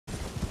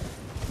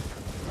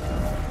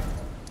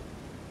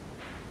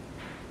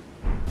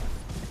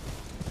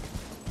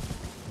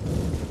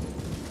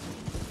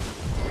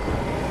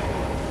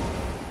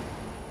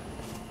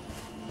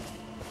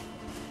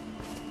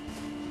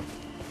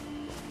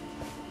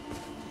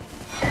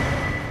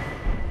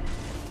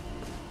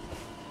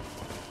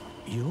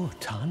You're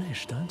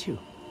tarnished, aren't you?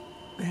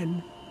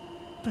 Then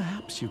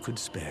perhaps you could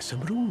spare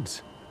some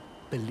runes.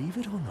 Believe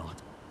it or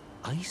not,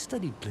 I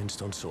studied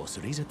glintstone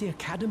sorceries at the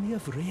Academy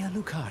of Rea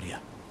Lucaria.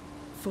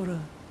 For a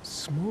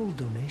small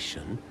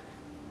donation,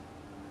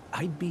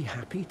 I'd be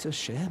happy to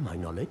share my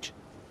knowledge.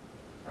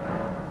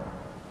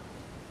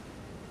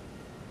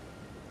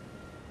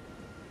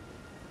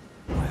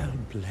 Well,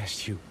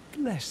 bless you,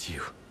 bless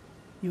you.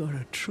 You're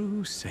a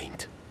true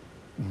saint.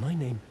 My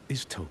name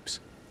is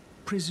Thops.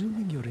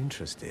 Presuming you're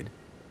interested,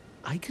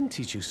 I can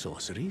teach you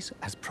sorceries,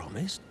 as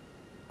promised.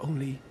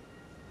 Only,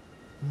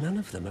 none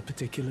of them are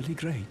particularly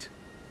great.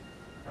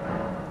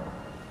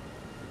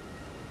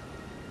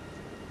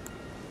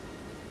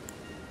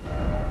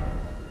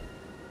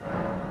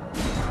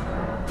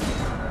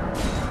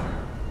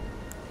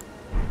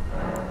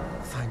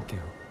 Thank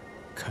you,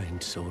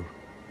 kind soul,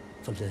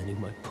 for learning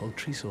my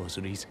paltry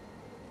sorceries.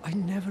 I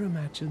never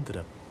imagined that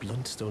a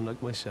bluntstone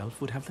like myself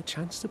would have the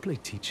chance to play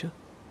teacher.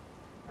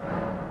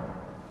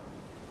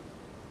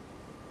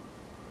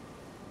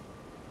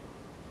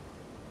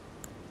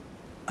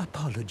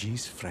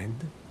 Apologies, friend.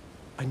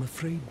 I'm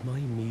afraid my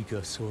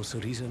meager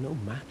sorceries are no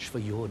match for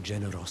your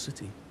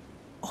generosity.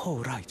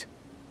 Oh, right.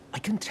 I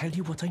can tell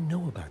you what I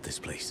know about this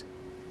place.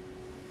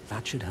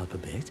 That should help a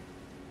bit.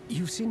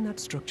 You've seen that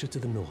structure to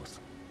the north,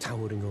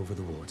 towering over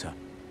the water.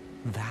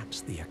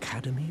 That's the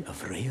Academy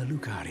of Rea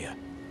Lucaria,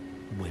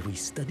 where we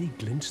study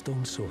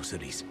glintstone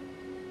sorceries.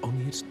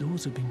 Only its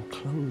doors have been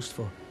closed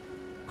for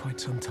quite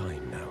some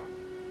time now.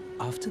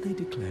 After they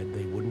declared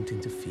they wouldn't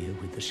interfere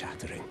with the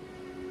shattering,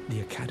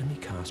 the Academy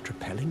cast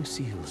repelling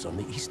seals on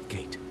the east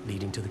gate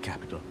leading to the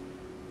capital,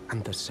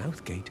 and the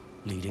south gate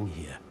leading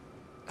here.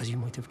 As you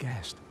might have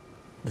guessed,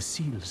 the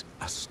seals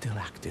are still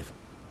active,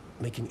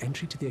 making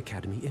entry to the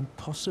Academy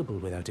impossible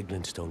without a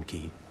glintstone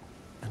key.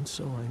 And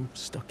so I'm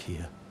stuck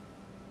here.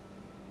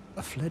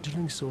 A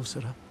fledgling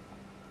sorcerer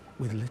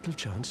with little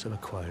chance of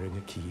acquiring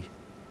a key.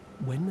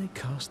 When they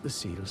cast the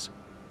seals,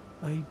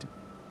 I'd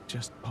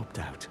just popped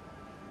out.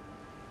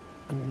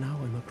 And now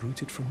I'm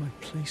uprooted from my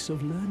place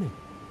of learning.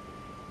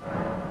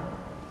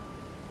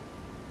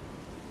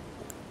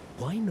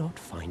 Why not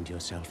find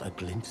yourself a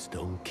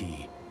glintstone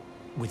key?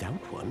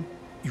 Without one,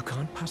 you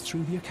can't pass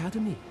through the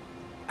Academy,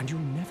 and you'll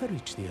never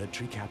reach the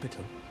Erdtree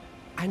capital.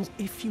 And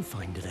if you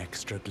find an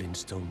extra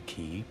glintstone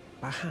key,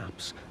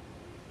 perhaps,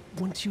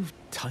 once you've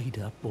tied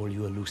up all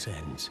your loose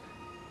ends,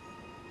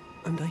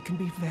 and I can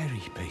be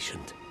very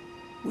patient,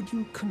 would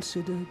you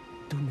consider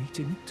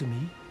donating it to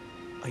me?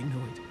 I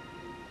know it.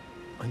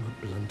 I'm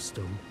a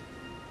bluntstone.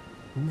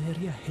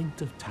 Nary a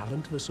hint of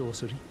talent for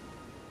sorcery.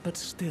 But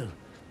still,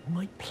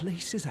 my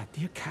place is at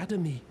the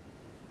Academy.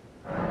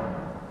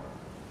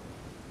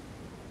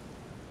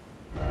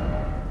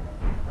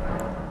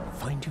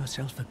 Find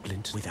yourself a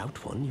glint.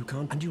 Without one, you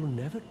can't, and you'll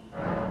never...